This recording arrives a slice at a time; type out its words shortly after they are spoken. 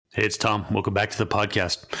Hey, it's Tom. Welcome back to the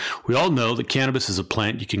podcast. We all know that cannabis is a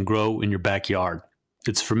plant you can grow in your backyard.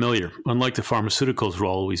 It's familiar, unlike the pharmaceuticals we're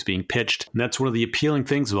always being pitched, and that's one of the appealing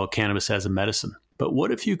things about cannabis as a medicine. But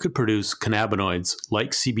what if you could produce cannabinoids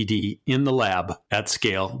like CBD in the lab at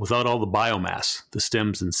scale without all the biomass, the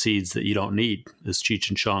stems and seeds that you don't need, as Cheech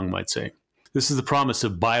and Chong might say? This is the promise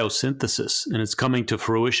of biosynthesis, and it's coming to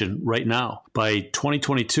fruition right now. By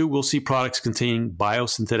 2022, we'll see products containing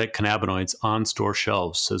biosynthetic cannabinoids on store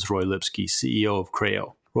shelves, says Roy Lipsky, CEO of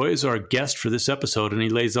Creo. Roy is our guest for this episode, and he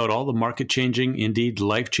lays out all the market-changing, indeed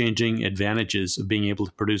life-changing advantages of being able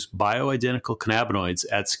to produce bioidentical cannabinoids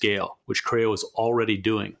at scale, which Creo is already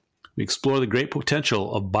doing. We explore the great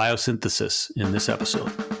potential of biosynthesis in this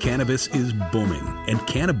episode. Cannabis is booming, and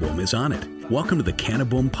Cannaboom is on it. Welcome to the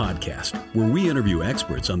Cannaboom Podcast, where we interview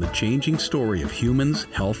experts on the changing story of humans,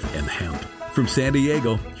 health, and hemp. From San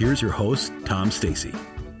Diego, here's your host, Tom Stacy.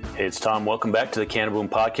 Hey, it's Tom. Welcome back to the Cannaboom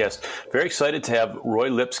Podcast. Very excited to have Roy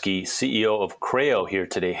Lipsky, CEO of Creo, here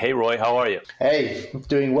today. Hey, Roy, how are you? Hey,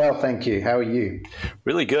 doing well, thank you. How are you?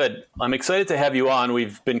 Really good. I'm excited to have you on.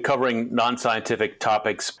 We've been covering non-scientific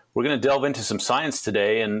topics. We're going to delve into some science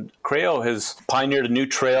today, and Creo has pioneered a new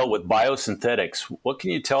trail with biosynthetics. What can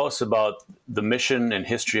you tell us about the mission and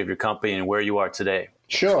history of your company and where you are today?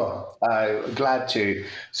 Sure, glad to.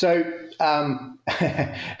 So,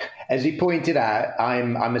 as you pointed out,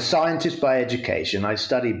 I'm a scientist by education. I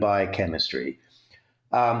studied biochemistry,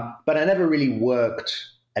 but I never really worked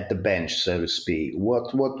at the bench, so to speak.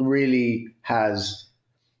 What really has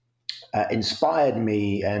inspired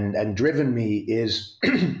me and driven me is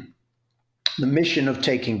the mission of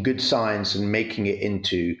taking good science and making it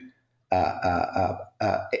into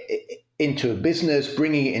a business,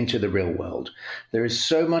 bringing it into the real world. There is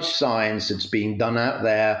so much science that's being done out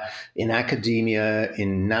there in academia,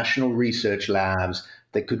 in national research labs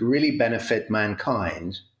that could really benefit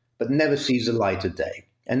mankind, but never sees the light of day.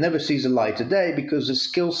 And never sees the light of day because the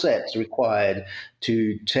skill sets required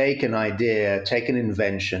to take an idea, take an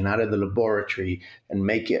invention out of the laboratory and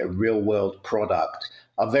make it a real world product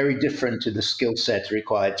are very different to the skill sets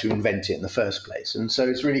required to invent it in the first place. And so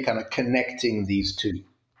it's really kind of connecting these two.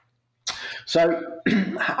 So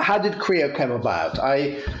how did Creo come about?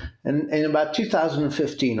 In about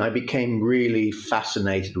 2015, I became really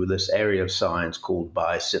fascinated with this area of science called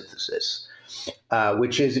biosynthesis,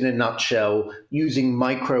 which is, in a nutshell, using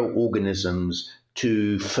microorganisms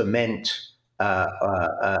to ferment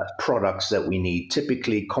products that we need,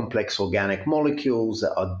 typically complex organic molecules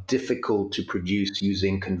that are difficult to produce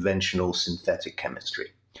using conventional synthetic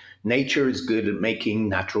chemistry. Nature is good at making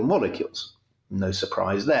natural molecules. No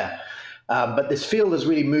surprise there. But this field has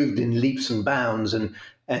really moved in leaps and bounds. And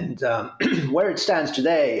where it stands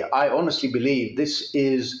today, I honestly believe this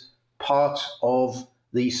is part of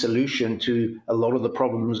the solution to a lot of the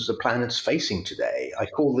problems the planet's facing today. I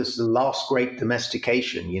call this the last great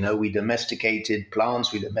domestication. You know, we domesticated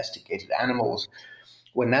plants, we domesticated animals.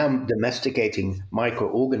 We're now domesticating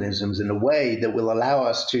microorganisms in a way that will allow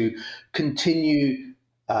us to continue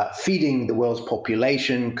feeding the world's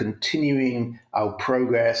population, continuing our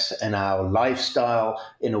progress and our lifestyle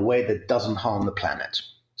in a way that doesn't harm the planet.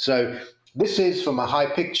 So this is, from a high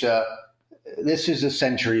picture, this is a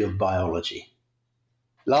century of biology.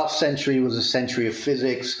 Last century was a century of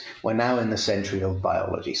physics. We're now in the century of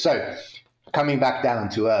biology. So coming back down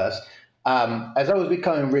to earth, as I was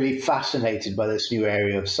becoming really fascinated by this new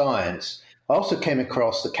area of science, I also came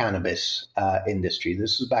across the cannabis industry.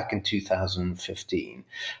 This was back in 2015.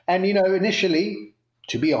 And, you know, initially,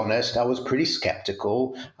 to be honest, I was pretty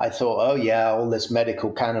skeptical. I thought, oh, yeah, all this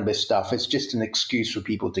medical cannabis stuff, it's just an excuse for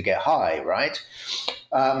people to get high, right?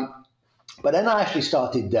 But then I actually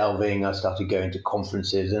started delving. I started going to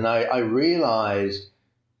conferences, and I realized,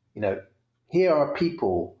 you know, here are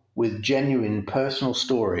people with genuine personal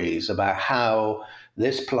stories about how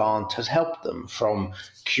this plant has helped them, from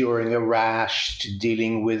curing a rash to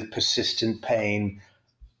dealing with persistent pain,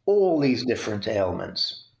 all these different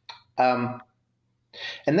ailments. And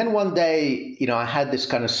then one day, you know, I had this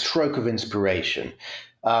kind of stroke of inspiration.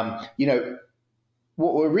 You know,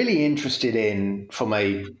 what we're really interested in from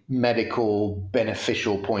a medical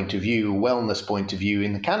beneficial point of view, wellness point of view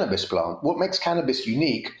in the cannabis plant, what makes cannabis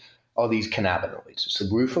unique are these cannabinoids. It's a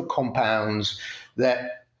group of compounds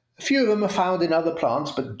that a few of them are found in other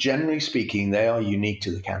plants, but generally speaking, they are unique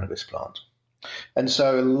to the cannabis plant. And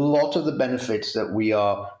so a lot of the benefits that we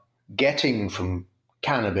are getting from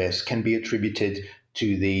cannabis can be attributed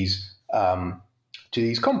to these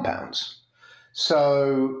compounds.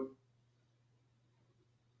 So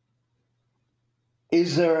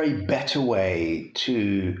is there a better way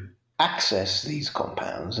to access these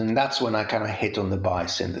compounds. And that's when I kind of hit on the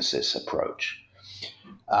biosynthesis approach.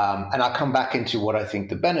 And I'll come back into what I think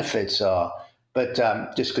the benefits are. But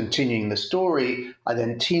just continuing the story, I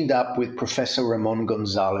then teamed up with Professor Ramon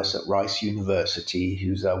Gonzalez at Rice University,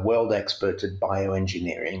 who's a world expert at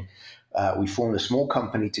bioengineering. We formed a small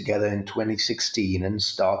company together in 2016 and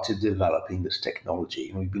started developing this technology.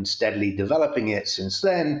 And we've been steadily developing it since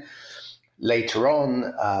then. Later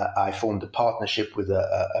on, I formed a partnership with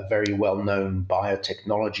a very well-known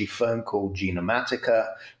biotechnology firm called Genomatica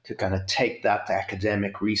to kind of take that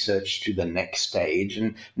academic research to the next stage.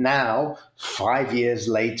 And now, 5 years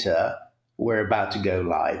later, we're about to go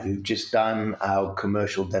live. We've just done our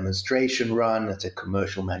commercial demonstration run at a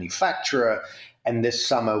commercial manufacturer. And this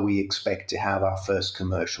summer, we expect to have our first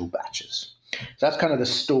commercial batches. So that's kind of the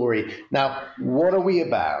story. Now, what are we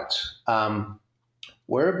about?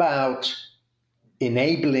 We're about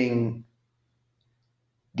enabling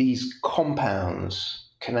these compounds,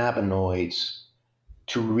 cannabinoids,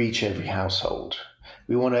 to reach every household.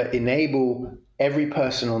 We want to enable every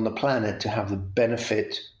person on the planet to have the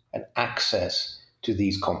benefit and access to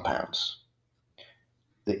these compounds.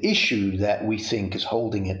 The issue that we think is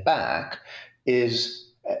holding it back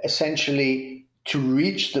is essentially to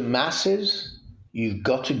reach the masses, you've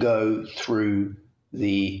got to go through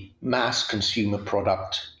the mass consumer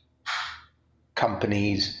product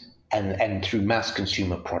companies and through mass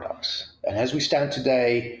consumer products. And as we stand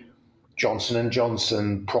today, Johnson &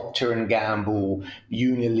 Johnson, Procter & Gamble,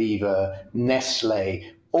 Unilever, Nestle,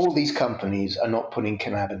 all these companies are not putting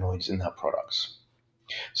cannabinoids in their products.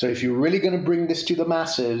 So if you're really going to bring this to the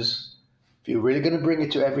masses, if you're really going to bring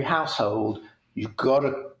it to every household, you've got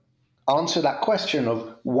to answer that question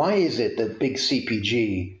of why is it that big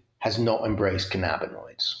CPG has not embraced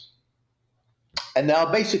cannabinoids? And there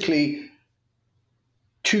are basically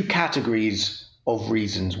two categories of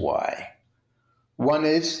reasons why. One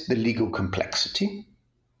is the legal complexity.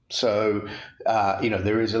 So,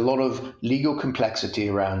 there is a lot of legal complexity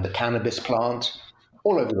around the cannabis plant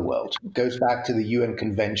all over the world. It goes back to the UN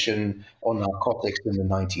Convention on Narcotics in the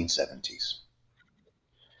 1970s.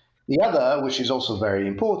 The other, which is also very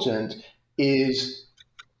important, is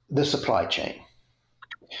the supply chain.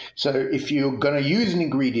 So if you're going to use an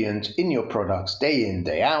ingredient in your products day in,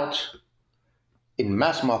 day out, in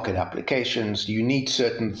mass market applications, you need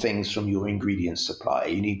certain things from your ingredient supplier.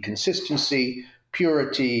 You need consistency,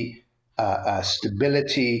 purity,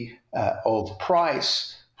 stability of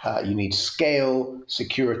price. You need scale,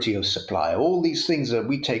 security of supply. All these things that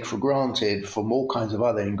we take for granted from all kinds of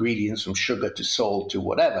other ingredients, from sugar to salt to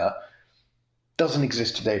whatever, doesn't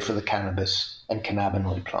exist today for the cannabis and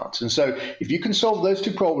cannabinoid plants. And so if you can solve those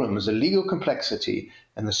two problems, the legal complexity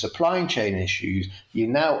and the supply chain issues, you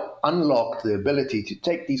now unlock the ability to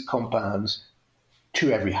take these compounds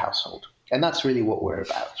to every household. And that's really what we're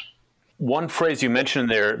about. One phrase you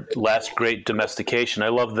mentioned there, last great domestication. I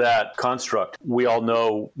love that construct. We all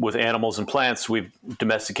know with animals and plants, we've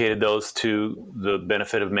domesticated those to the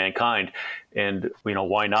benefit of mankind. And,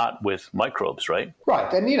 why not with microbes, right?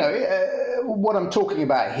 Right. And, what I'm talking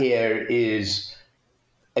about here is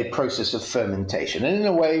a process of fermentation. And in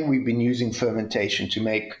a way, we've been using fermentation to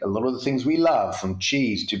make a lot of the things we love, from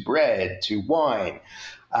cheese to bread to wine.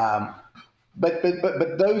 But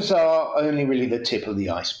those are only really the tip of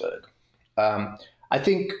the iceberg. I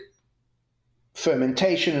think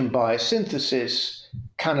fermentation and biosynthesis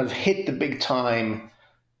kind of hit the big time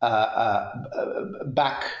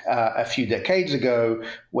back a few decades ago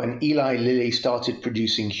when Eli Lilly started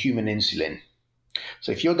producing human insulin.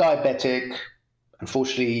 So if you're diabetic,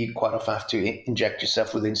 unfortunately, you quite often have to inject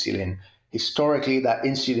yourself with insulin. Historically, that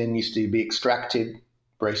insulin used to be extracted,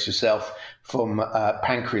 brace yourself, from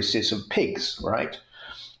pancreases of pigs, right?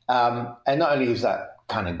 And not only is that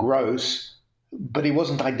kind of gross, but it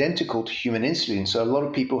wasn't identical to human insulin. So a lot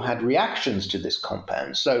of people had reactions to this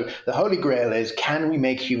compound. So the holy grail is, can we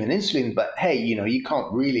make human insulin? But hey, you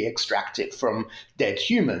can't really extract it from dead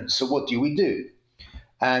humans. So what do we do?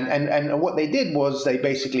 And what they did was they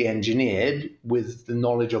basically engineered, with the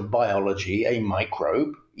knowledge of biology, a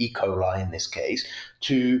microbe, E. coli in this case,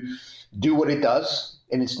 to do what it does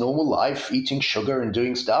in its normal life, eating sugar and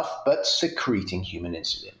doing stuff, but secreting human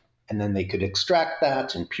insulin. And then they could extract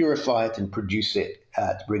that and purify it and produce it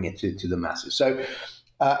to bring it to the masses. So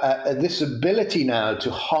this ability now to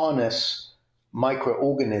harness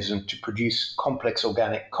microorganisms to produce complex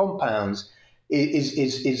organic compounds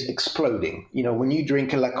is exploding. When you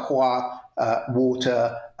drink a La Croix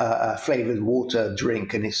water, flavored water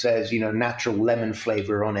drink, and it says, natural lemon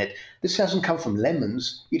flavor on it, this hasn't come from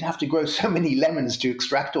lemons. You'd have to grow so many lemons to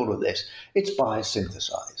extract all of this. It's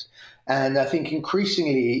biosynthesized. And I think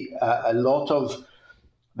increasingly a lot of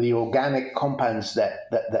the organic compounds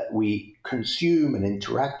that we consume and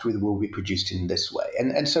interact with will be produced in this way.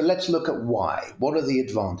 And so let's look at why. What are the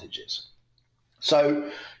advantages? So,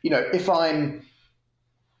 if I'm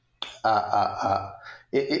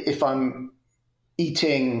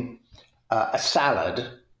eating a salad,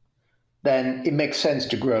 then it makes sense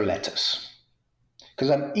to grow lettuce because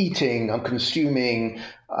I'm consuming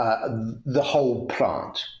the whole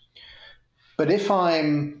plant. But if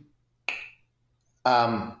I'm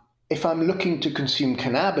looking to consume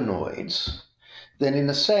cannabinoids, then in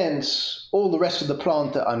a sense, all the rest of the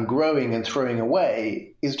plant that I'm growing and throwing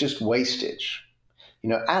away is just wastage.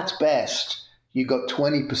 At best, you got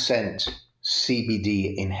 20%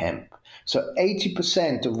 CBD in hemp. So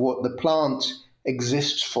 80% of what the plant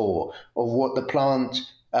exists for, of what the plant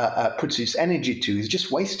puts its energy to, is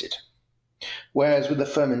just wasted. Whereas with the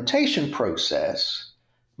fermentation process,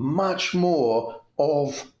 much more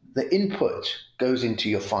of the input goes into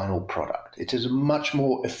your final product. It is a much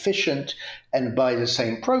more efficient and, by the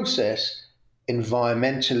same process,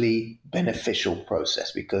 environmentally beneficial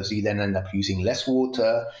process, because you then end up using less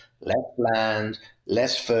water, less land,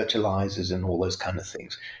 less fertilizers, and all those kind of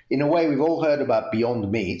things. In a way, we've all heard about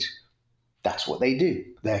Beyond Meat. That's what they do.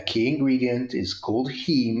 Their key ingredient is called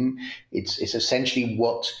heme. It's essentially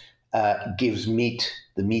what gives meat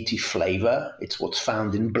the meaty flavor. It's what's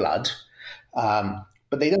found in blood.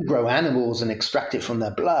 But they don't grow animals and extract it from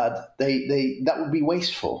their blood. That would be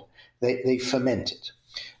wasteful. They ferment it.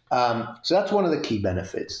 So that's one of the key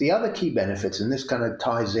benefits. The other key benefits, and this kind of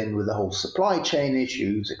ties in with the whole supply chain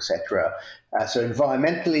issues, etc. So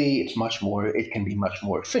environmentally, it can be much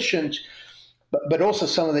more efficient, but also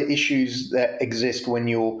some of the issues that exist when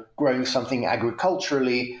you're growing something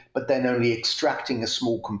agriculturally, but then only extracting a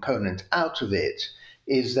small component out of it,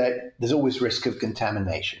 is that there's always risk of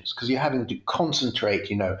contaminations because you're having to concentrate,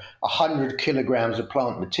 100 kilograms of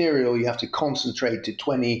plant material, you have to concentrate to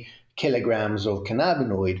 20 kilograms of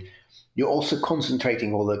cannabinoid. You're also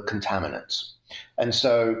concentrating all the contaminants. And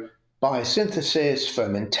so biosynthesis,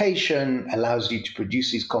 fermentation allows you to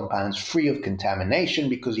produce these compounds free of contamination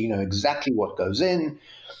because you know exactly what goes in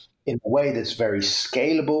a way that's very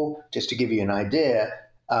scalable. Just to give you an idea,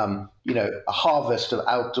 a harvest of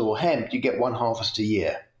outdoor hemp, you get one harvest a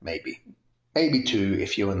year, maybe two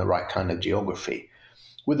if you're in the right kind of geography.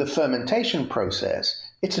 With the fermentation process,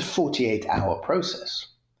 it's a 48-hour process.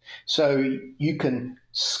 So you can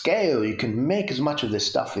scale, you can make as much of this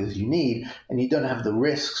stuff as you need, and you don't have the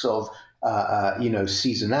risks of,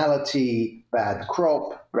 seasonality, bad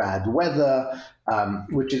crop, bad weather,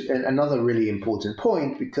 which is another really important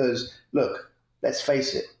point because, look, let's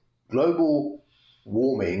face it, global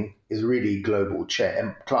warming is really global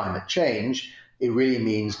climate change. It really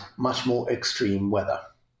means much more extreme weather,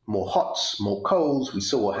 more hots, more colds. We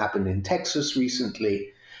saw what happened in Texas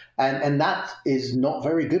recently. And that is not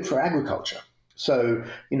very good for agriculture. So,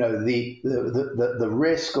 the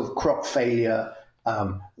risk of crop failure,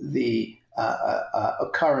 the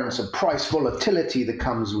occurrence of price volatility that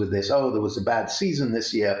comes with this, there was a bad season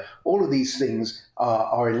this year, all of these things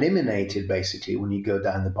are eliminated basically when you go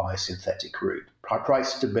down the biosynthetic route.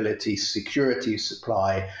 Price stability, security of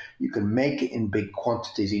supply, you can make it in big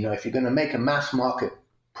quantities. If you're going to make a mass market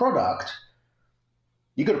product,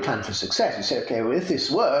 you've got to plan for success. You say, okay, well, if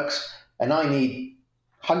this works and I need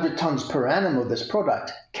 100 tons per annum of this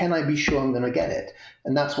product, can I be sure I'm going to get it?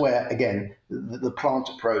 And that's where, again, the plant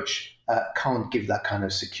approach can't give that kind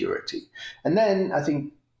of security. And then I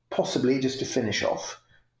think possibly, just to finish off,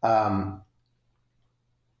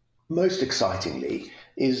 most excitingly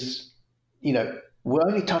is, we're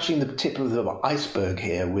only touching the tip of the iceberg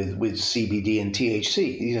here with CBD and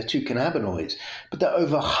THC. These are two cannabinoids, but there are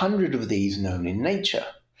over 100 of these known in nature.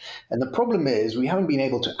 And the problem is we haven't been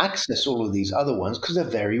able to access all of these other ones because they're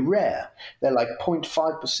very rare. They're like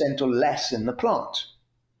 0.5% or less in the plant.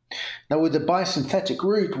 Now, with the biosynthetic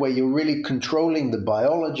route, where you're really controlling the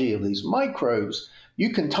biology of these microbes,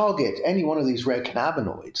 you can target any one of these rare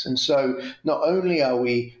cannabinoids. And so not only are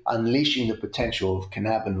we unleashing the potential of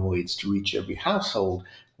cannabinoids to reach every household,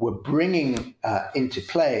 we're bringing into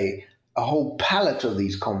play a whole palette of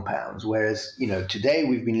these compounds. Whereas, today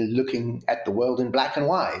we've been looking at the world in black and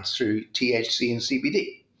white through THC and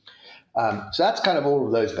CBD. So that's kind of all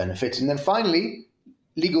of those benefits. And then finally,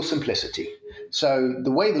 legal simplicity. So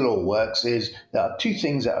the way the law works is there are two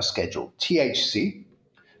things that are scheduled. THC,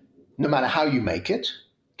 no matter how you make it,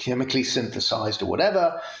 chemically synthesized or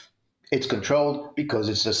whatever, it's controlled because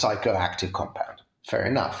it's a psychoactive compound. Fair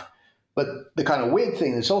enough. But the kind of weird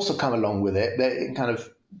thing that's also come along with it, they kind of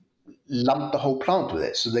lump the whole plant with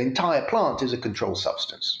it. So the entire plant is a controlled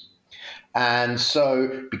substance. And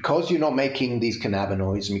so because you're not making these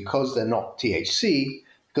cannabinoids, and because they're not THC,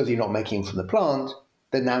 because you're not making them from the plant,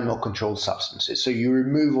 they're now not controlled substances. So you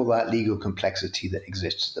remove all that legal complexity that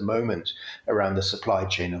exists at the moment around the supply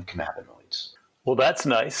chain of cannabinoids. Well, that's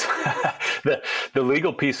nice. The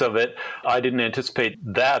legal piece of it, I didn't anticipate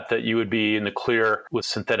that you would be in the clear with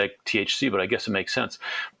synthetic THC, but I guess it makes sense.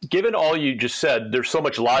 Given all you just said, there's so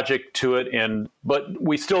much logic to it, but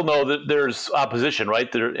we still know that there's opposition,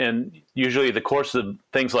 right? And usually the course of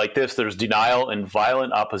things like this, there's denial and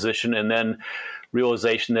violent opposition, and then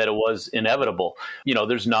realization that it was inevitable.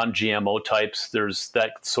 There's non-GMO types. There's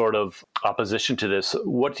that sort of opposition to this.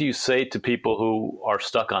 What do you say to people who are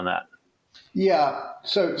stuck on that? Yeah,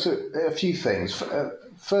 so a few things.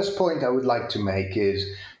 First point I would like to make is,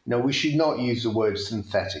 we should not use the word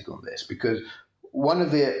synthetic on this, because one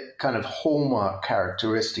of the kind of hallmark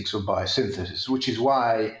characteristics of biosynthesis, which is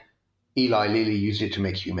why Eli Lilly used it to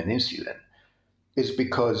make human insulin, is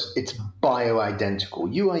because it's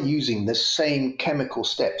bioidentical. You are using the same chemical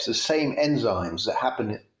steps, the same enzymes that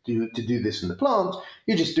happen to do this in the plant.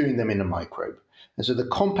 You're just doing them in a microbe. And so the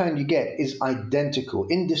compound you get is identical,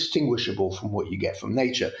 indistinguishable from what you get from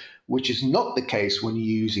nature, which is not the case when you're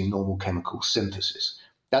using normal chemical synthesis.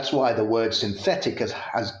 That's why the word synthetic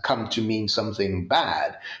has come to mean something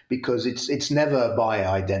bad, because it's never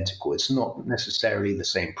bioidentical. It's not necessarily the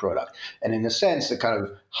same product. And in a sense, the kind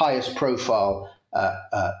of highest profile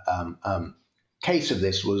case of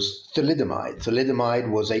this was thalidomide.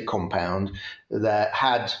 Thalidomide was a compound that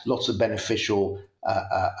had lots of beneficial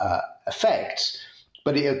effects,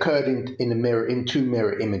 but it occurred in two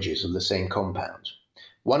mirror images of the same compound.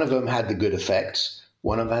 One of them had the good effects,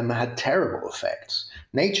 one of them had terrible effects.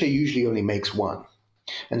 Nature usually only makes one.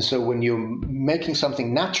 And so when you're making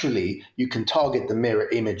something naturally, you can target the mirror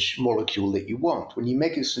image molecule that you want. When you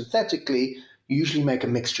make it synthetically, you usually make a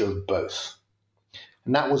mixture of both.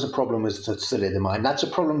 And that was a problem with thalidomide. That's a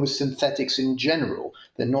problem with synthetics in general.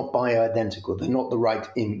 They're not bioidentical. They're not the right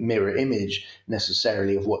mirror image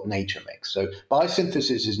necessarily of what nature makes. So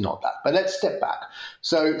biosynthesis is not that. But let's step back.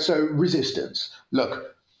 So resistance.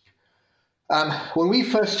 Look, when we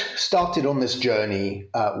first started on this journey,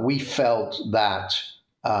 we felt that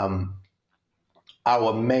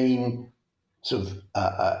our main sort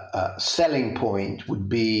of selling point would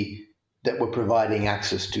be that we're providing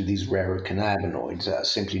access to these rarer cannabinoids that are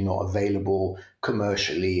simply not available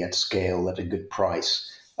commercially at scale at a good price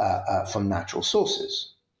from natural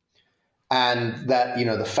sources. And that,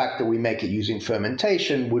 the fact that we make it using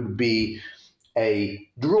fermentation would be a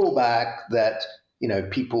drawback that,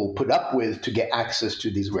 people put up with to get access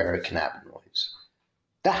to these rarer cannabinoids.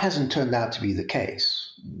 That hasn't turned out to be the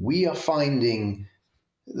case. We are finding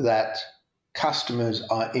that customers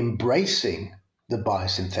are embracing the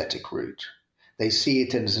biosynthetic route. They see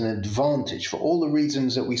it as an advantage for all the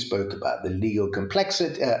reasons that we spoke about: the legal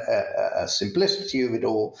complexity, simplicity of it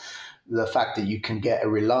all, the fact that you can get a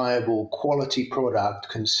reliable quality product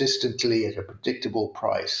consistently at a predictable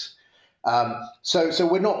price. So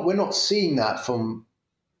we're not seeing that from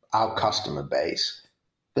our customer base.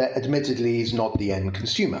 That admittedly is not the end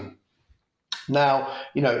consumer. Now,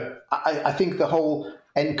 I think the whole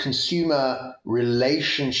end consumer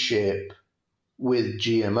relationship with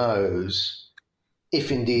GMOs,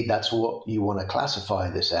 if indeed that's what you want to classify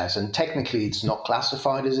this as, and technically it's not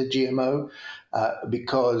classified as a GMO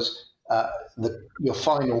because your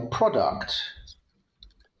final product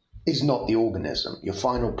is not the organism. Your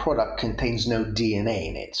final product contains no DNA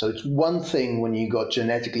in it. So it's one thing when you got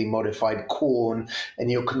genetically modified corn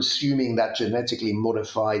and you're consuming that genetically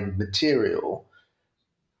modified material,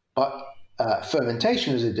 but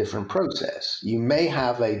fermentation is a different process. You may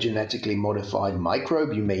have a genetically modified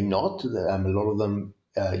microbe, you may not. A lot of them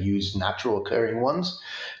use natural occurring ones.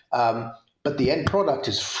 But the end product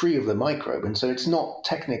is free of the microbe, and so it's not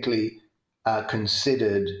technically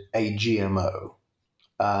considered a GMO.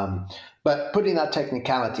 But putting that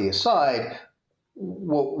technicality aside,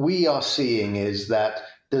 what we are seeing is that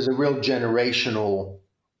there's a real generational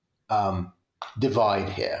divide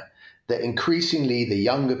here. That increasingly the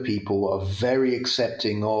younger people are very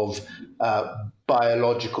accepting of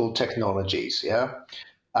biological technologies,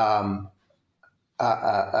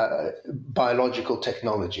 biological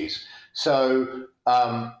technologies. So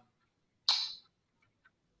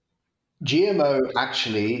GMO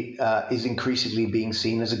actually is increasingly being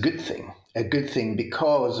seen as a good thing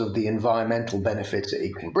because of the environmental benefits that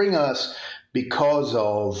it can bring us, because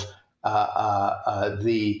of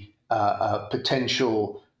the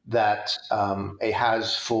potential that it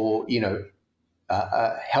has for,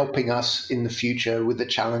 helping us in the future with the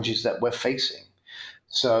challenges that we're facing.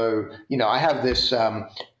 So, I have this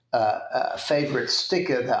favorite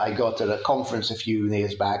sticker that I got at a conference a few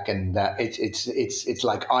years back, and it's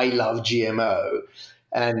like I love GMO,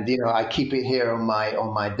 and I keep it here on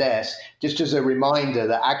my desk just as a reminder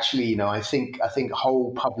that actually I think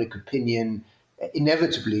whole public opinion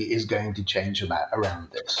inevitably is going to change around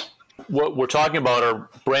this. What we're talking about are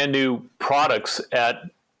brand new products at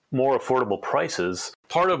more affordable prices.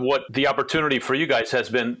 Part of what the opportunity for you guys has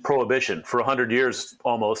been prohibition. For 100 years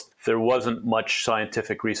almost, there wasn't much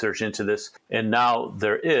scientific research into this, and now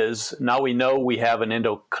there is. Now we know we have an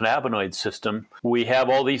endocannabinoid system. We have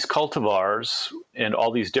all these cultivars and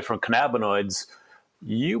all these different cannabinoids.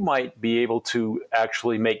 You might be able to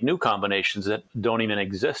actually make new combinations that don't even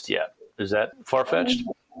exist yet. Is that far-fetched?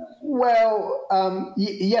 Well,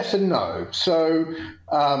 yes and no. So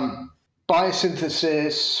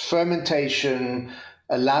biosynthesis, fermentation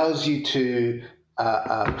allows you to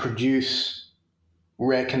produce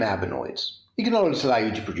rare cannabinoids. It can also allow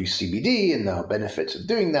you to produce CBD, and there are benefits of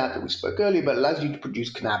doing that we spoke earlier, but it allows you to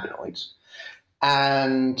produce cannabinoids.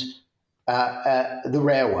 And the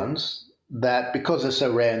rare ones, that because they're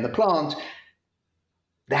so rare in the plant,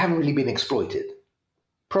 they haven't really been exploited.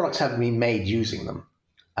 Products haven't been made using them.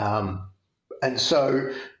 And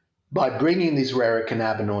so by bringing these rarer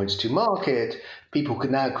cannabinoids to market, people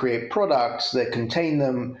can now create products that contain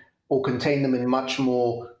them in much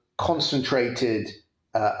more concentrated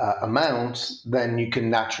amounts than you can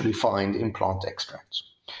naturally find in plant extracts.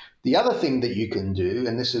 The other thing that you can do,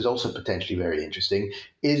 and this is also potentially very interesting,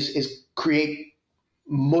 is create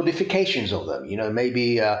modifications of them.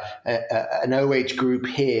 Maybe an OH group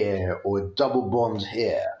here or double bonds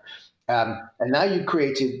here. And now you've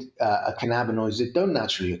created cannabinoids that don't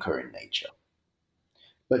naturally occur in nature,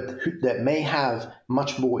 but that may have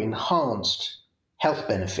much more enhanced health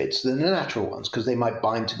benefits than the natural ones because they might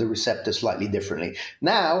bind to the receptor slightly differently.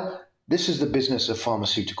 Now, this is the business of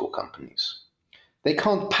pharmaceutical companies. They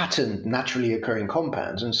can't patent naturally occurring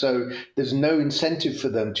compounds, and so there's no incentive for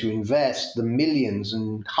them to invest the millions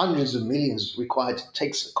and hundreds of millions required to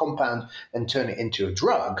take a compound and turn it into a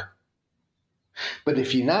drug. But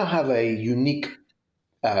if you now have a unique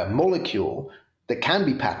molecule that can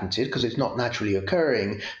be patented because it's not naturally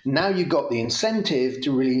occurring, now you've got the incentive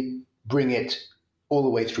to really bring it all the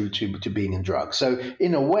way through to being a drug. So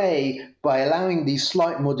in a way, by allowing these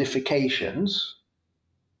slight modifications,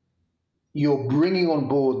 you're bringing on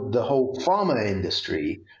board the whole pharma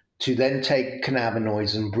industry to then take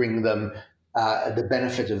cannabinoids and bring them the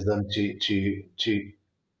benefit of them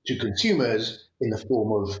to consumers in the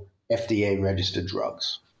form of FDA-registered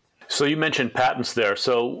drugs. So you mentioned patents there.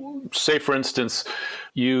 So say, for instance,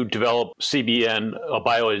 you develop CBN, a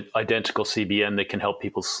bioidentical CBN that can help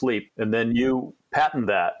people sleep, and then you patent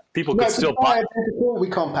that. People could still buy it. We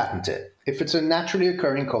can't patent it. If it's a naturally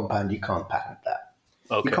occurring compound, you can't patent that.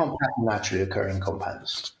 Okay. You can't patent naturally occurring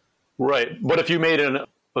compounds. Right. But if you made a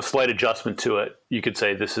slight adjustment to it, you could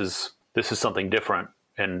say this is something different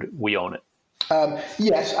and we own it.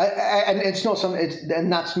 Yes, and it's not something, and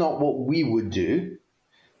that's not what we would do.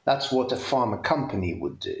 That's what a pharma company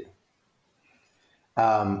would do,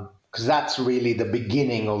 because that's really the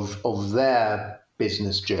beginning of their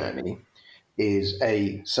business journey, is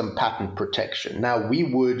some patent protection. Now, we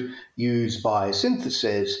would use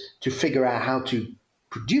biosynthesis to figure out how to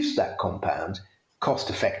produce that compound cost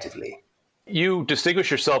effectively. You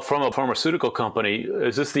distinguish yourself from a pharmaceutical company.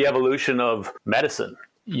 Is this the evolution of medicine?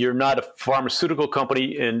 You're not a pharmaceutical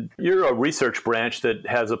company, and you're a research branch that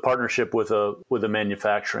has a partnership with a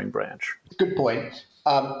manufacturing branch. Good point.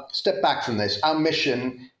 Step back from this. Our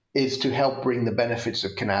mission is to help bring the benefits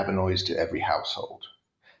of cannabinoids to every household.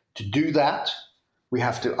 To do that, we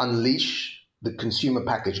have to unleash the consumer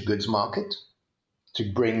packaged goods market to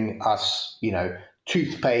bring us,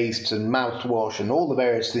 toothpaste and mouthwash and all the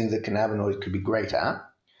various things that cannabinoids could be great at.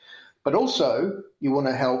 But also, you want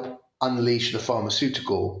to help unleash the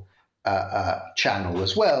pharmaceutical channel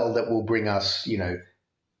as well, that will bring us,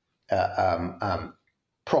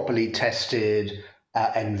 properly tested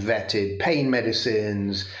and vetted pain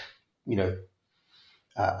medicines,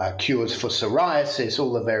 cures for psoriasis,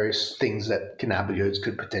 all the various things that cannabinoids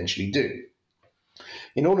could potentially do.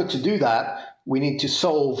 In order to do that, we need to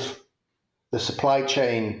solve the supply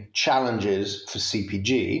chain challenges for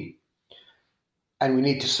CPG, and we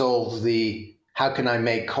need to solve how can I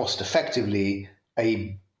make cost effectively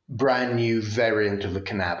a brand new variant of a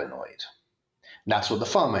cannabinoid? That's what the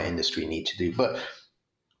pharma industry need to do. But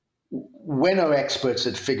we're no experts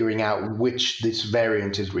at figuring out which this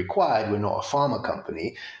variant is required. We're not a pharma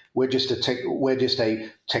company. We're just a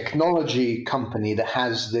technology company that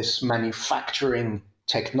has this manufacturing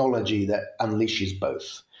technology that unleashes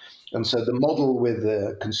both. And so the model with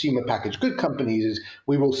the consumer packaged good companies is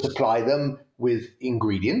we will supply them with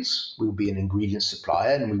ingredients. We'll be an ingredient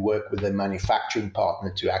supplier, and we work with a manufacturing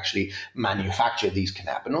partner to actually manufacture these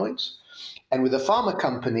cannabinoids. And with a pharma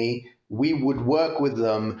company, we would work with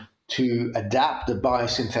them to adapt the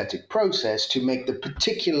biosynthetic process to make the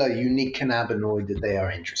particular unique cannabinoid that they are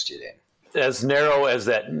interested in. As narrow as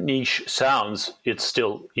that niche sounds, it's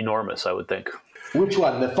still enormous, I would think. Which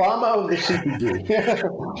one, the pharma or the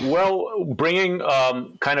CPG? Well, bringing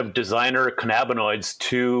kind of designer cannabinoids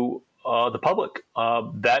to the public,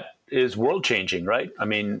 that is world-changing, right? I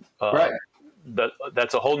mean, right.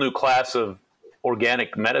 That's a whole new class of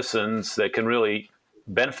organic medicines that can really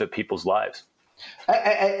benefit people's lives.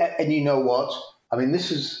 And you know what? I mean,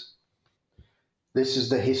 this is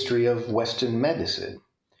the history of Western medicine.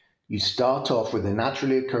 You start off with a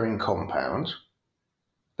naturally occurring compound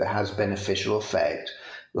that has beneficial effect,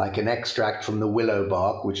 like an extract from the willow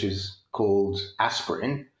bark, which is called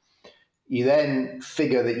aspirin. You then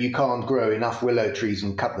figure that you can't grow enough willow trees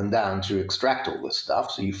and cut them down to extract all this stuff,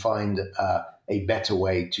 so you find a better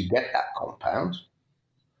way to get that compound.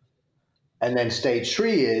 And then stage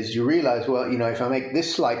 3 is you realize, well, if I make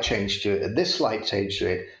this slight change to it, this slight change to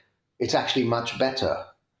it, it's actually much better.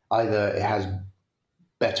 Either it has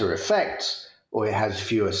better effects or it has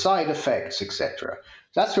fewer side effects, etc.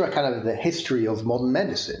 That's kind of the history of modern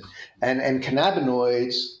medicine. And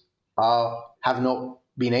cannabinoids have not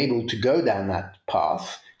been able to go down that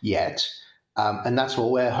path yet. And that's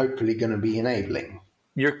what we're hopefully going to be enabling.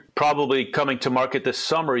 You're probably coming to market this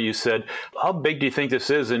summer, you said. How big do you think this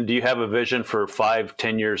is? And do you have a vision for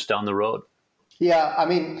 5-10 years down the road? Yeah, I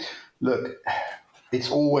mean, look,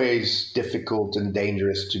 it's always difficult and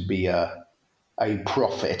dangerous to be a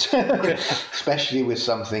prophet, especially with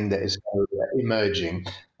something that is so emerging.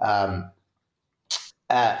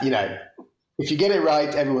 If you get it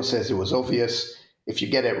right, everyone says it was obvious. If you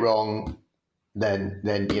get it wrong, then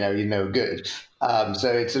you're no good. So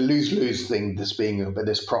it's a lose-lose thing, this being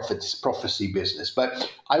this prophecy business.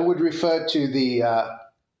 But I would refer to the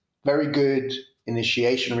very good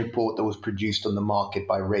initiation report that was produced on the market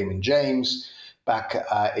by Raymond James back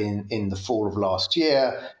in the fall of last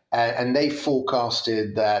year. And they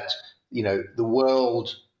forecasted that, the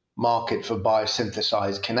world market for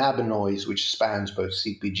biosynthesized cannabinoids, which spans both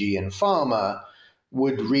CPG and pharma,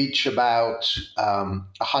 would reach about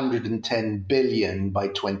 110 billion by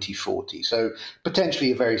 2040. So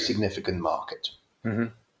potentially a very significant market. Mm-hmm.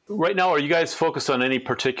 Right now, are you guys focused on any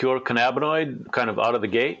particular cannabinoid kind of out of the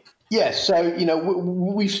gate? Yes. So,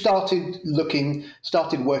 we started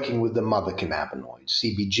working with the mother cannabinoid,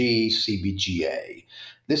 CBG, CBGA.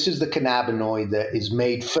 This is the cannabinoid that is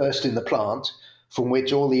made first in the plant, from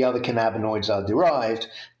which all the other cannabinoids are derived.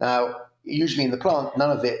 Now, usually in the plant,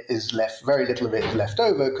 none of it is left, very little of it is left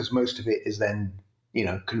over because most of it is then,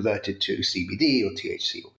 converted to CBD or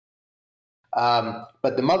THC.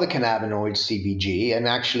 But the mother cannabinoid, CBG, and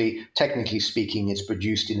actually, technically speaking, it's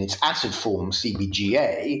produced in its acid form,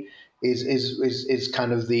 CBGA, is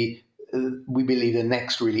kind of we believe, the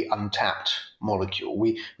next really untapped molecule.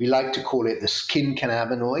 We like to call it the skin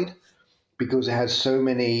cannabinoid because it has so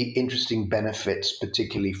many interesting benefits,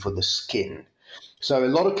 particularly for the skin. So a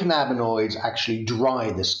lot of cannabinoids actually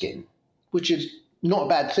dry the skin, which is not a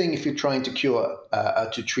bad thing if you're trying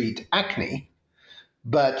to treat acne.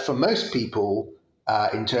 But for most people,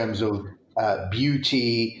 in terms of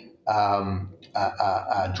beauty,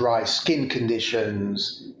 dry skin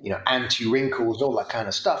conditions, anti-wrinkles, all that kind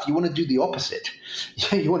of stuff, you want to do the opposite.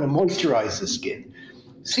 You want to moisturize the skin.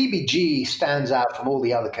 CBG stands out from all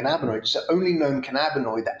the other cannabinoids. It's the only known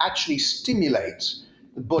cannabinoid that actually stimulates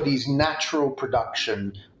the body's natural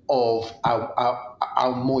production of our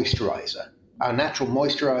moisturizer. Our natural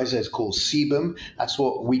moisturizer is called sebum. That's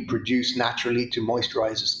what we produce naturally to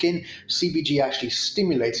moisturize the skin. CBG actually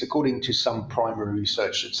stimulates, according to some primary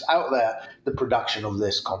research that's out there, the production of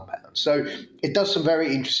this compound. So it does some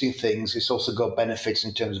very interesting things. It's also got benefits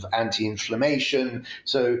in terms of anti-inflammation.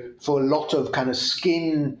 So for a lot of kind of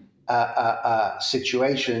skin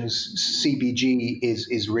situations, CBG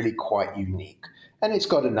is really quite unique. And it's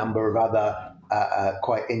got a number of other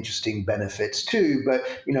quite interesting benefits too. But,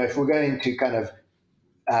 if we're going to kind of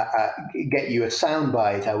get you a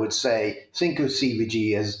soundbite, I would say think of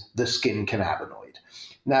CBG as the skin cannabinoid.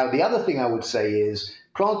 Now, the other thing I would say is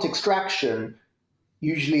plant extraction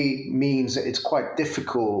usually means that it's quite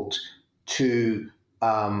difficult to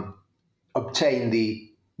obtain the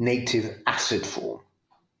native acid form.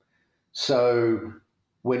 So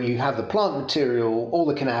when you have the plant material, all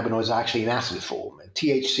the cannabinoids are actually in acid form.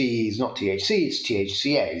 THC is not THC, it's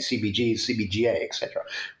THCA, CBG is CBGA, etc.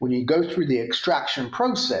 When you go through the extraction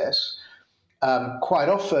process, quite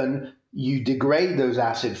often you degrade those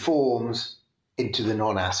acid forms into the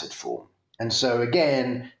non-acid form. And so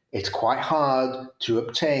again, it's quite hard to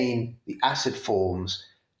obtain the acid forms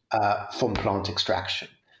from plant extraction.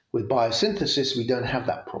 With biosynthesis, we don't have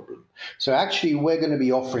that problem. So actually, we're going to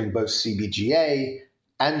be offering both CBGA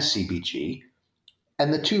and CBG,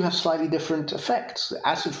 and the two have slightly different effects. The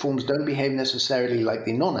acid forms don't behave necessarily like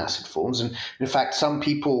the non-acid forms. And in fact, some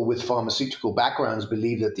people with pharmaceutical backgrounds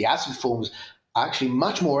believe that the acid forms are actually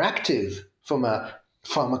much more active from a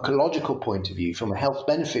pharmacological point of view, from a health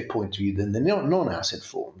benefit point of view, than the non-acid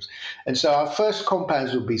forms. And so our first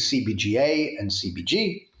compounds will be CBGA and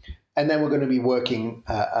CBG, and then we're going to be working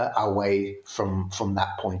our way from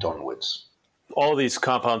that point onwards. All these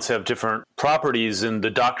compounds have different properties, and the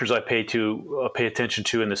doctors I pay attention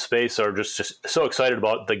to in the space are just so excited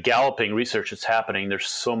about the galloping research that's happening. There's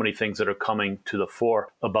so many things that are coming to the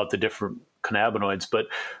fore about the different cannabinoids, but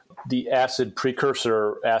the acid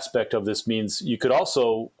precursor aspect of this means you could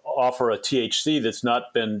also offer a THC that's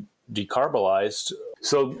not been decarbolized,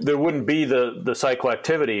 so there wouldn't be the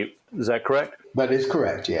psychoactivity. Is that correct? That is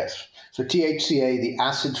correct, yes. So THCA, the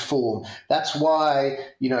acid form, that's why,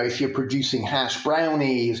 if you're producing hash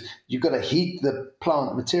brownies, you've got to heat the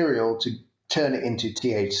plant material to turn it into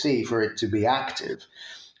THC for it to be active.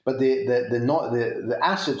 But the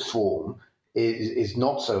acid form is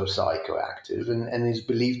not so psychoactive and is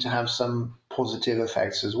believed to have some positive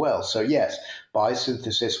effects as well. So yes,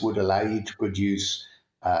 biosynthesis would allow you to produce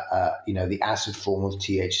the acid form of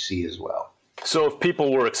THC as well. So if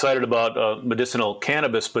people were excited about medicinal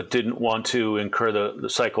cannabis but didn't want to incur the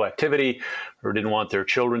psychoactivity or didn't want their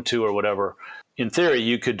children to or whatever, in theory,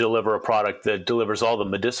 you could deliver a product that delivers all the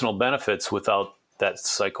medicinal benefits without that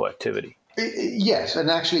psychoactivity. Yes,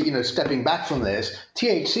 and actually, stepping back from this,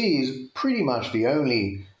 THC is pretty much the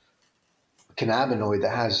only cannabinoid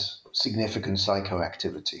that has significant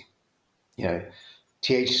psychoactivity.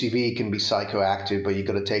 THCV can be psychoactive, but you've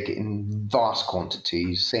got to take it in vast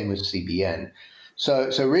quantities, same with CBN. So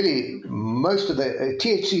really, most of the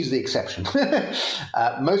THC is the exception.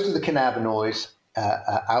 Most of the cannabinoids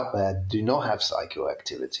out there do not have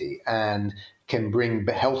psychoactivity and can bring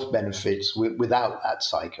health benefits without that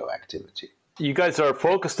psychoactivity. You guys are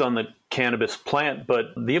focused on the cannabis plant, but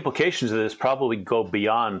the implications of this probably go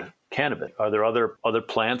beyond cannabis. Are there other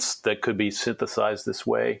plants that could be synthesized this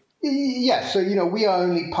way? Yes. So, we are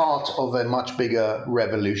only part of a much bigger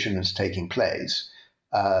revolution that's taking place.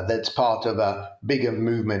 That's part of a bigger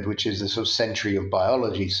movement, which is the sort of century of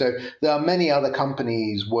biology. So there are many other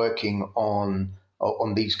companies working on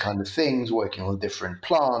these kind of things, working on different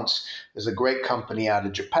plants. There's a great company out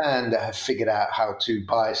of Japan that have figured out how to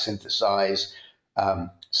biosynthesize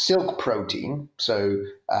silk protein. So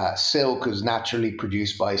silk is naturally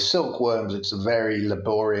produced by silkworms. It's a very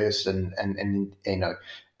laborious and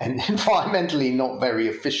environmentally not very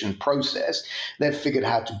efficient process. They've figured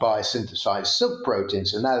how to biosynthesize silk protein.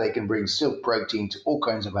 So now they can bring silk protein to all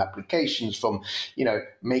kinds of applications, from,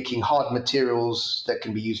 making hard materials that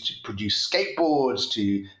can be used to produce skateboards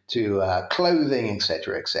to clothing, et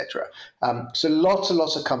cetera, et cetera. So lots and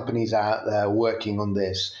lots of companies out there working on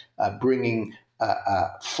this, bringing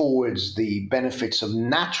forwards the benefits of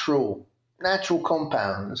natural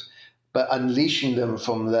compounds, but unleashing them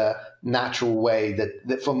from the natural way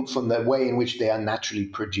from the way in which they are naturally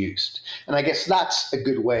produced. And I guess that's a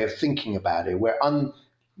good way of thinking about it. We're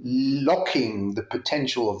unlocking the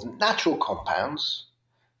potential of natural compounds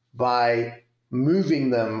by moving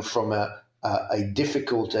them from a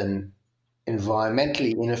difficult and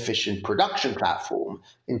environmentally inefficient production platform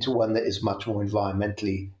into one that is much more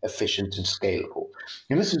environmentally efficient and scalable.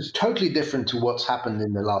 And this is totally different to what's happened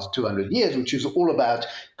in the last 200 years, which is all about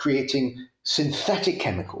creating synthetic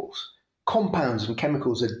chemicals, compounds and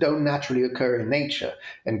chemicals that don't naturally occur in nature.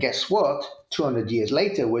 And guess what? 200 years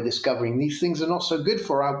later, we're discovering these things are not so good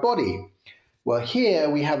for our body. Well, here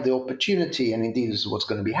we have the opportunity, and indeed this is what's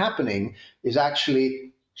going to be happening, is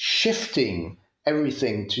actually shifting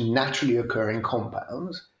everything to naturally occurring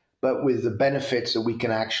compounds, but with the benefits that we can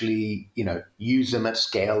actually, use them at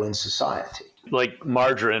scale in society. Like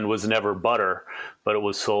margarine was never butter, but it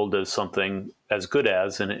was sold as something as good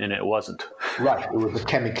as, and it wasn't. Right. It was a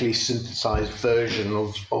chemically synthesized version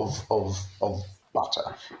of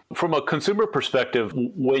butter. From a consumer perspective,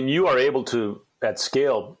 when you are able to, at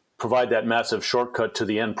scale, provide that massive shortcut to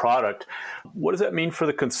the end product, what does that mean for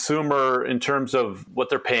the consumer in terms of what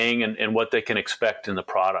they're paying and what they can expect in the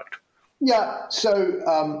product? Yeah,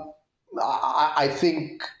 so I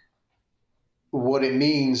think what it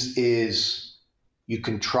means is you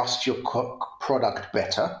can trust your product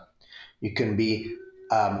better. You can be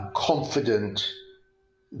confident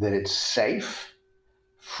that it's safe,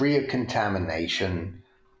 free of contamination,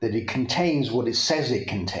 that it contains what it says it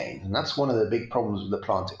contains. And that's one of the big problems with the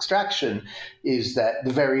plant extraction, is that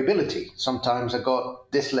the variability. Sometimes I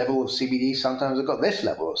got this level of CBD, sometimes I got this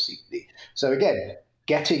level of CBD. So again,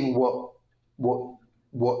 getting what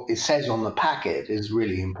it says on the packet is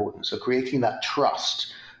really important. So creating that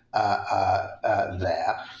trust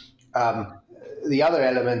there. The other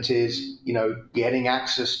element is, getting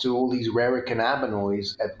access to all these rare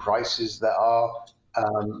cannabinoids at prices that are,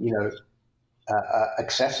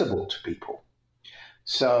 accessible to people.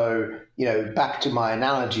 So, back to my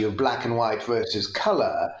analogy of black and white versus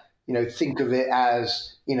color, think of it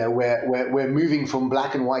as, we're moving from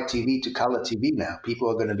black and white TV to color TV now. People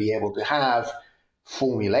are going to be able to have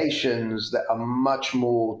formulations that are much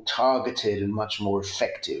more targeted and much more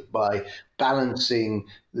effective by balancing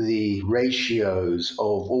the ratios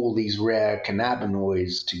of all these rare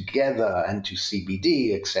cannabinoids together and to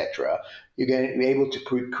CBD, etc. You're going to be able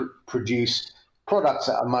to produce products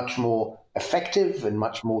that are much more effective and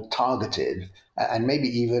much more targeted, and maybe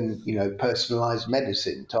even, personalized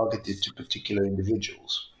medicine targeted to particular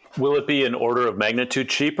individuals. Will it be an order of magnitude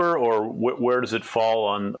cheaper, or where does it fall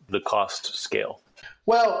on the cost scale?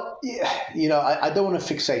 Well, I don't want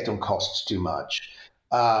to fixate on costs too much.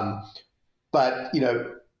 But,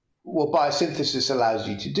 what biosynthesis allows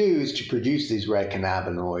you to do is to produce these rare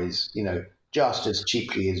cannabinoids, just as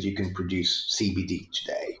cheaply as you can produce CBD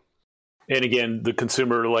today. And again, the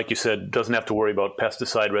consumer, like you said, doesn't have to worry about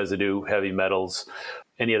pesticide residue, heavy metals,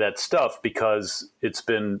 any of that stuff, because it's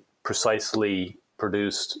been precisely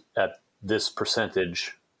produced at this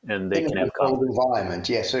percentage, and they can have controlled environment.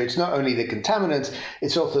 Yeah, so it's not only the contaminants,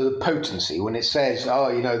 it's also the potency. When it says,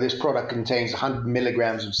 this product contains 100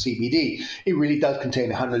 milligrams of CBD, it really does contain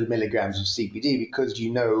 100 milligrams of CBD because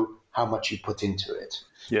you know how much you put into it.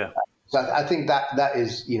 Yeah. So I think that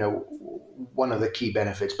is, one of the key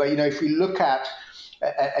benefits. But, if we look at,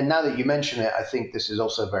 and now that you mention it, I think this is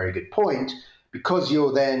also a very good point, because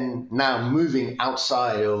you're then now moving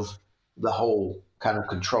outside of the whole kind of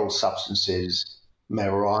controlled substances,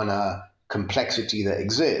 marijuana complexity that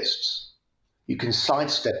exists. You can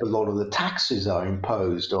sidestep a lot of the taxes that are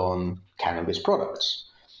imposed on cannabis products.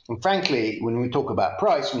 And frankly, when we talk about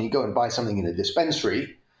price, when you go and buy something in a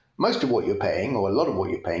dispensary, most of what you're paying, or a lot of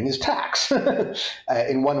what you're paying, is tax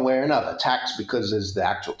in one way or another. Tax because there's the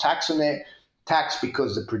actual tax on it, tax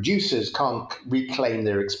because the producers can't reclaim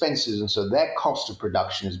their expenses, and so their cost of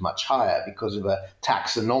production is much higher because of a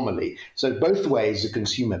tax anomaly. So both ways the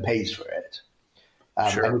consumer pays for it.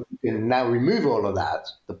 Sure. And if you can now remove all of that,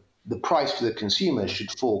 the price to the consumer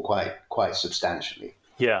should fall quite substantially.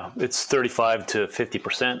 Yeah, it's 35 to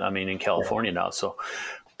 50%, in California now, so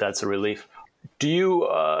that's a relief. Do you,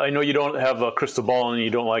 I know you don't have a crystal ball and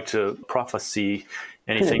you don't like to prophesy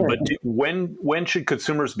anything, but when should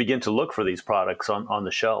consumers begin to look for these products on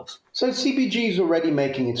the shelves? So CBG is already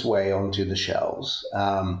making its way onto the shelves.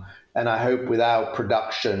 And I hope with our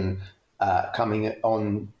production coming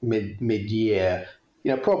on mid-year,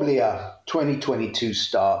 probably a 2022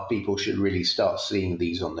 start, people should really start seeing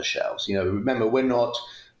these on the shelves. Remember, we're not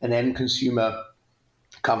an end consumer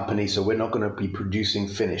company, so we're not going to be producing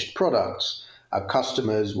finished products. Our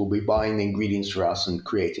customers will be buying the ingredients for us and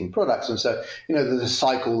creating products. And so, there's a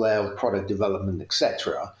cycle there of product development,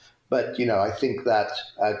 etc. But, I think that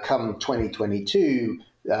come 2022,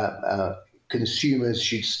 consumers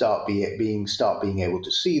should start being able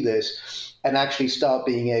to see this and actually start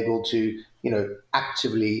being able to,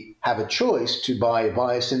 actively have a choice to buy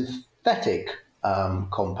biosynthetic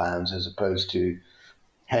compounds as opposed to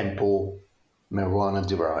hemp or marijuana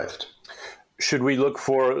derived. Should we look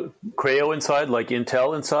for Creo inside, like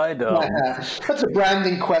Intel inside? That's a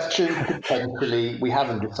branding question, potentially. We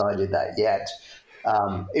haven't decided that yet.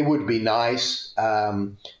 It would be nice. I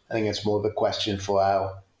think it's more of a question for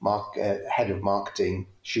our head of marketing,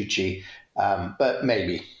 Shuchi, but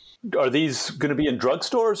maybe. Are these going to be in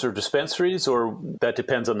drugstores or dispensaries, or that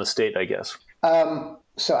depends on the state, I guess?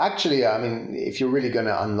 So actually, if you're really going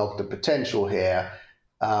to unlock the potential here,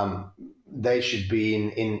 they should be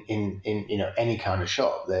in any kind of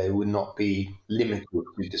shop. They would not be limited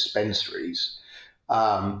to dispensaries.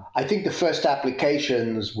 I think the first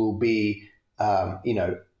applications will be,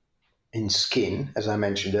 in skin, as I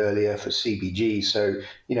mentioned earlier, for CBG. So,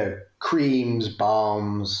 creams,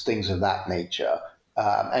 balms, things of that nature.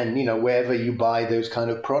 And, wherever you buy those kind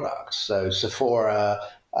of products. So Sephora,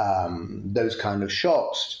 those kind of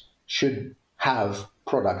shops should have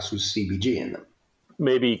products with CBG in them.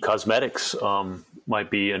 maybe cosmetics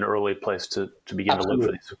might be an early place to begin to look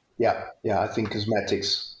for these. Yeah. I think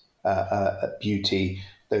cosmetics, beauty,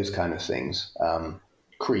 those kind of things,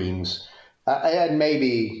 creams, and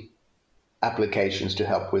maybe applications to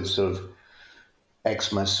help with sort of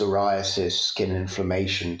eczema, psoriasis, skin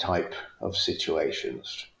inflammation type of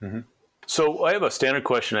situations. Mm-hmm. So I have a standard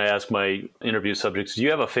question I ask my interview subjects. Do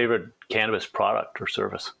you have a favorite cannabis product or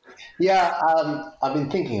service? Yeah, I've been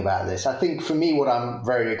thinking about this. I think for me, what I'm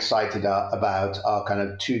very excited about are kind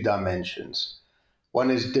of two dimensions. One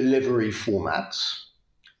is delivery formats.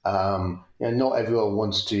 Not everyone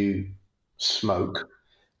wants to smoke.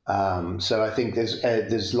 So I think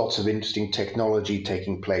there's lots of interesting technology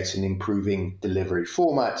taking place in improving delivery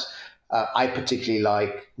formats. I particularly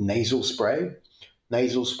like nasal spray.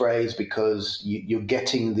 Nasal sprays because you're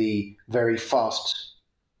getting the very fast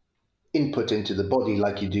input into the body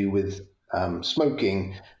like you do with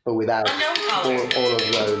smoking, but without all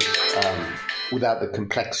of those, without the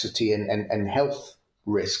complexity and health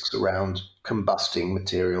risks around combusting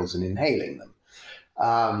materials and inhaling them.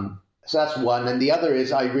 So that's one. And the other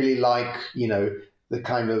is I really like, the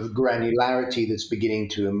kind of granularity that's beginning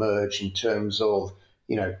to emerge in terms of,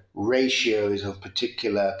 ratios of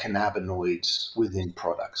particular cannabinoids within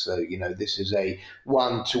products. So, this is a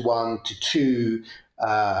 1:1 to 2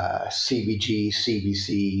 CBG,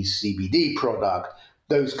 CBC, CBD product,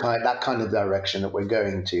 that kind of direction that we're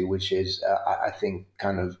going to, which is, I think,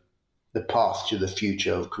 kind of the path to the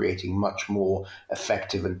future of creating much more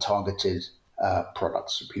effective and targeted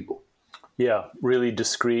products for people. Yeah, really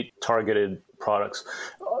discrete, targeted products.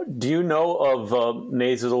 Do you know of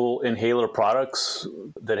nasal inhaler products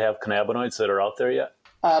that have cannabinoids that are out there yet?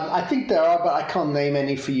 I think there are, but I can't name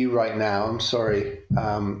any for you right now. I'm sorry.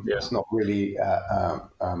 It's not really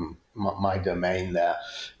my domain there.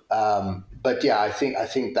 But yeah, I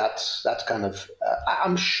think that's kind of.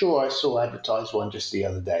 I'm sure I saw advertised one just the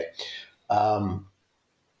other day.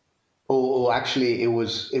 Or actually, it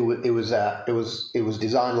was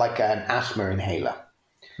designed like an asthma inhaler.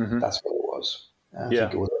 Mm-hmm. That's what it was. I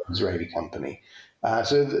think it was an Israeli company.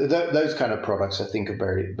 So those kind of products, I think, are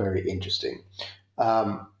very, very interesting.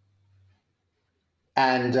 But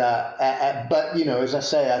as I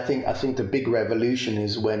say, I think the big revolution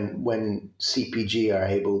is when CPG are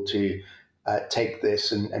able to take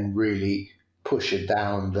this and really push it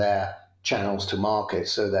down their channels to market,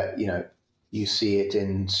 so that you see it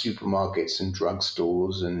in supermarkets and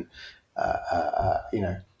drugstores and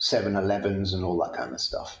 7-Elevens and all that kind of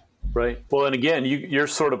stuff. Right. Well, and again, you're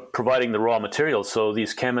sort of providing the raw materials. So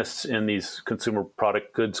these chemists and these consumer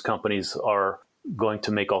product goods companies are going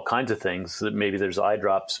to make all kinds of things. Maybe there's eye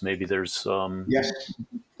drops. Maybe there's yes,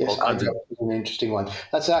 eye drops is an interesting one.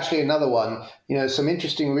 That's actually another one. Some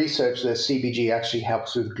interesting research that CBG actually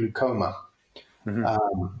helps with glaucoma.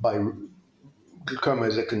 Mm-hmm. Glaucoma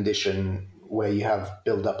is a condition where you have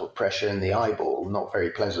build-up of pressure in the eyeball, not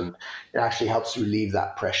very pleasant. It actually helps relieve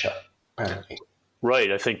that pressure, apparently.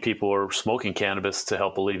 Right. I think people are smoking cannabis to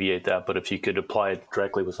help alleviate that, but if you could apply it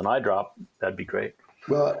directly with an eye drop, that'd be great.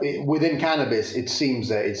 Well, within cannabis, it seems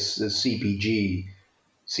that it's the CBG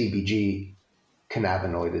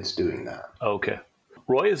cannabinoid that's doing that. Okay.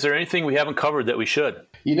 Roy, is there anything we haven't covered that we should?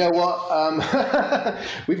 You know what?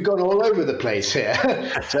 We've gone all over the place here.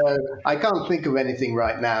 So I can't think of anything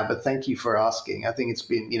right now, but thank you for asking. I think it's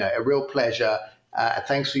been, a real pleasure.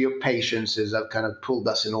 Thanks for your patience as I've kind of pulled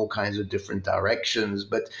us in all kinds of different directions.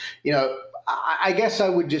 But, I guess I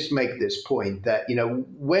would just make this point that,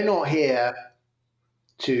 we're not here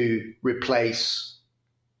to replace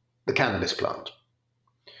the cannabis plant.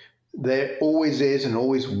 There always is and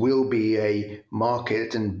always will be a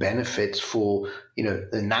market and benefits for,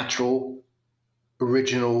 the natural,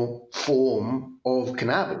 original form of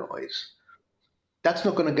cannabinoids. That's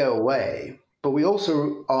not going to go away. But we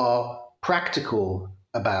also are practical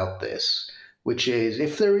about this, which is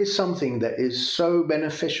if there is something that is so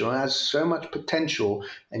beneficial and has so much potential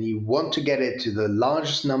and you want to get it to the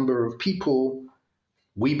largest number of people,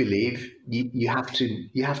 we believe you have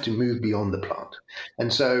to move beyond the plant.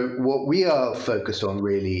 And so what we are focused on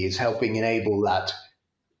really is helping enable that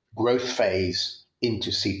growth phase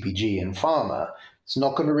into CPG and pharma. It's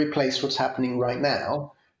not going to replace what's happening right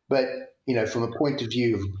now, but from a point of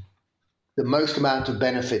view of the most amount of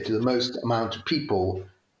benefit to the most amount of people,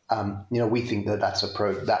 we think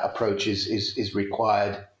that approach is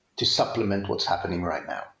required to supplement what's happening right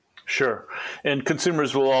now. Sure. And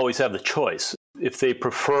consumers will always have the choice. If they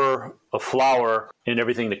prefer a flower and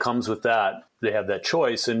everything that comes with that, they have that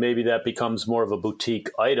choice. And maybe that becomes more of a boutique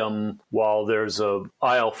item while there's an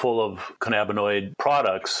aisle full of cannabinoid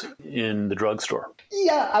products in the drugstore.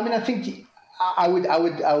 Yeah, I mean, I think I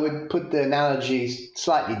would put the analogy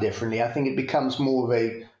slightly differently. I think it becomes more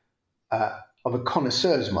of a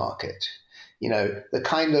connoisseur's market. The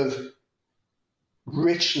kind of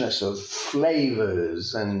richness of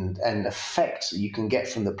flavors and effects that you can get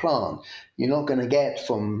from the plant, you're not going to get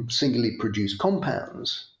from singly produced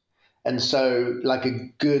compounds. And so, like a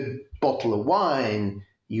good bottle of wine,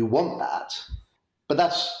 you want that. But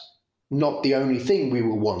that's not the only thing we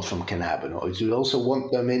will want from cannabinoids. We also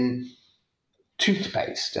want them in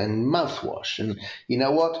toothpaste and mouthwash. And you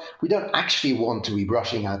know what? We don't actually want to be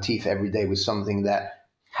brushing our teeth every day with something that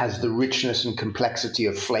has the richness and complexity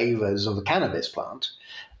of flavors of a cannabis plant.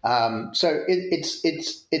 So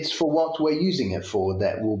it's for what we're using it for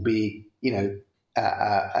that will be,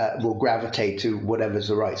 will gravitate to whatever's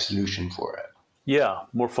the right solution for it. Yeah,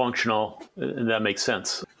 more functional, and that makes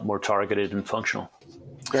sense. More targeted and functional.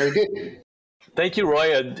 Very good. Thank you,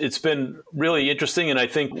 Roy. It's been really interesting, and I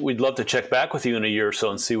think we'd love to check back with you in a year or so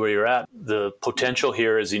and see where you're at. The potential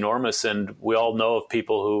here is enormous, and we all know of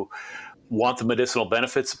people who want the medicinal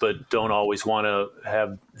benefits but don't always want to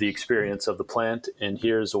have the experience of the plant, and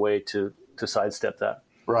here's a way to sidestep that.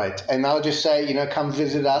 Right. And I'll just say, come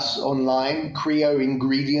visit us online,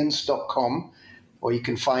 creoingredients.com, or you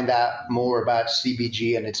can find out more about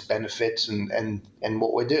CBG and its benefits and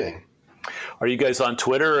what we're doing. Are you guys on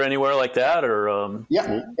Twitter or anywhere like that? Or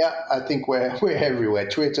Yeah. I think we're everywhere.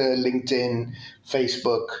 Twitter, LinkedIn,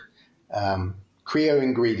 Facebook, Creo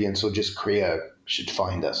Ingredients, or just Creo should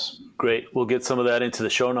find us. Great. We'll get some of that into the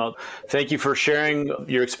show note. Thank you for sharing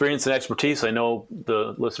your experience and expertise. I know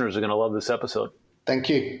the listeners are going to love this episode. Thank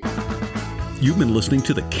you. You've been listening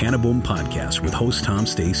to the Cannaboom Podcast with host Tom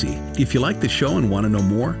Stacy. If you like the show and want to know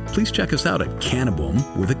more, please check us out at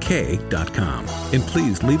cannaboom.com. And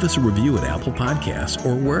please leave us a review at Apple Podcasts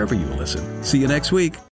or wherever you listen. See you next week.